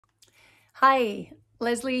Hi,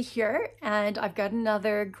 Leslie here, and I've got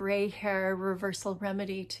another gray hair reversal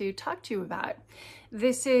remedy to talk to you about.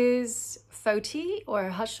 This is Foti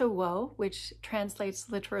or She Wou, which translates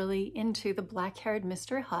literally into the black-haired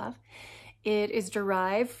Mr. He. It is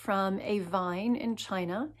derived from a vine in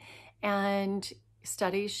China, and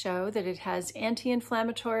studies show that it has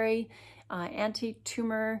anti-inflammatory,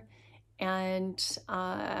 anti-tumor, and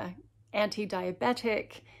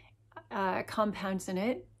anti-diabetic compounds in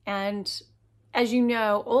it. And as you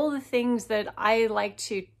know, all the things that I like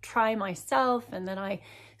to try myself and that I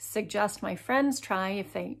suggest my friends try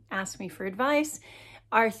if they ask me for advice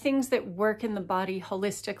are things that work in the body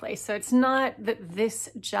holistically. So it's not that this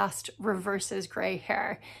just reverses gray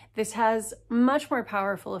hair. This has much more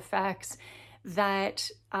powerful effects that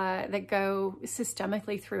go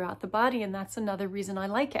systemically throughout the body, and that's another reason I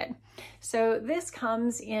like it. So this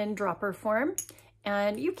comes in dropper form,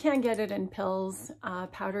 and you can get it in pills,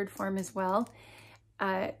 powdered form as well.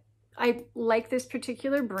 I like this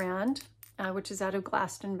particular brand, which is out of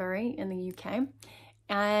Glastonbury in the UK.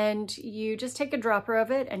 And you just take a dropper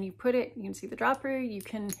of it and you put it, you can see the dropper, you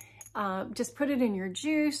can just put it in your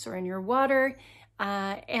juice or in your water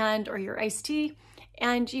or your iced tea,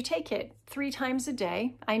 and you take it 3 times a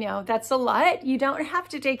day. I know that's a lot. You don't have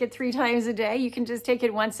to take it 3 times a day. You can just take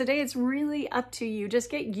it once a day. It's really up to you.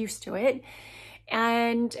 Just get used to it.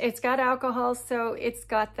 And it's got alcohol, so it's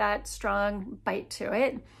got that strong bite to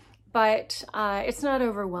it, but it's not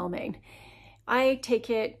overwhelming. I take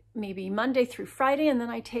it maybe Monday through Friday, and then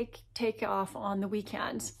I take off on the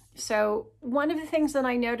weekends. So one of the things that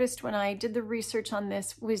I noticed when I did the research on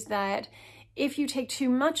this was that if you take too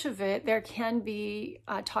much of it, there can be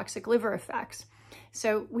toxic liver effects.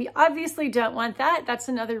 So we obviously don't want that. That's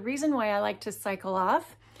another reason why I like to cycle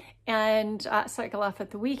off and cycle off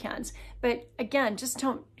at the weekends. But again, just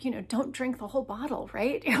don't drink the whole bottle,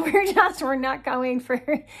 right? We're not going for,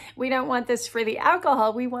 we don't want this for the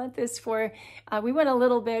alcohol. We want this for, we want a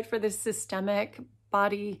little bit for the systemic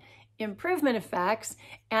body improvement effects.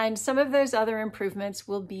 And some of those other improvements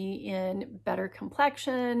will be in better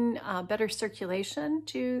complexion, better circulation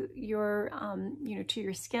to your, to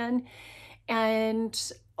your skin. And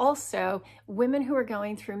also women who are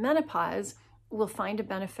going through menopause will find a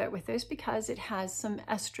benefit with this because it has some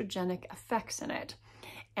estrogenic effects in it.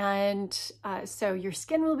 And so your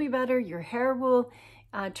skin will be better, your hair will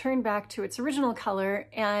turn back to its original color,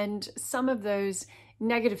 and some of those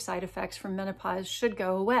negative side effects from menopause should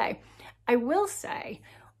go away. I will say,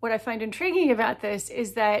 what I find intriguing about this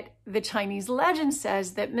is that the Chinese legend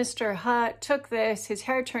says that Mr. He took this, his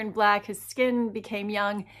hair turned black, his skin became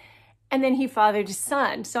young, and then he fathered his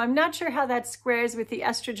son. So I'm not sure how that squares with the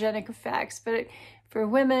estrogenic effects, but for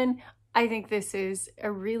women, I think this is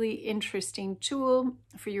a really interesting tool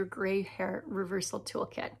for your gray hair reversal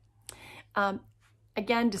toolkit.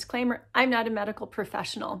 Again, disclaimer, I'm not a medical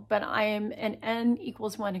professional, but I am an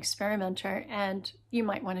N=1 experimenter, and you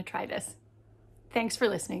might want to try this. Thanks for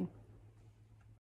listening.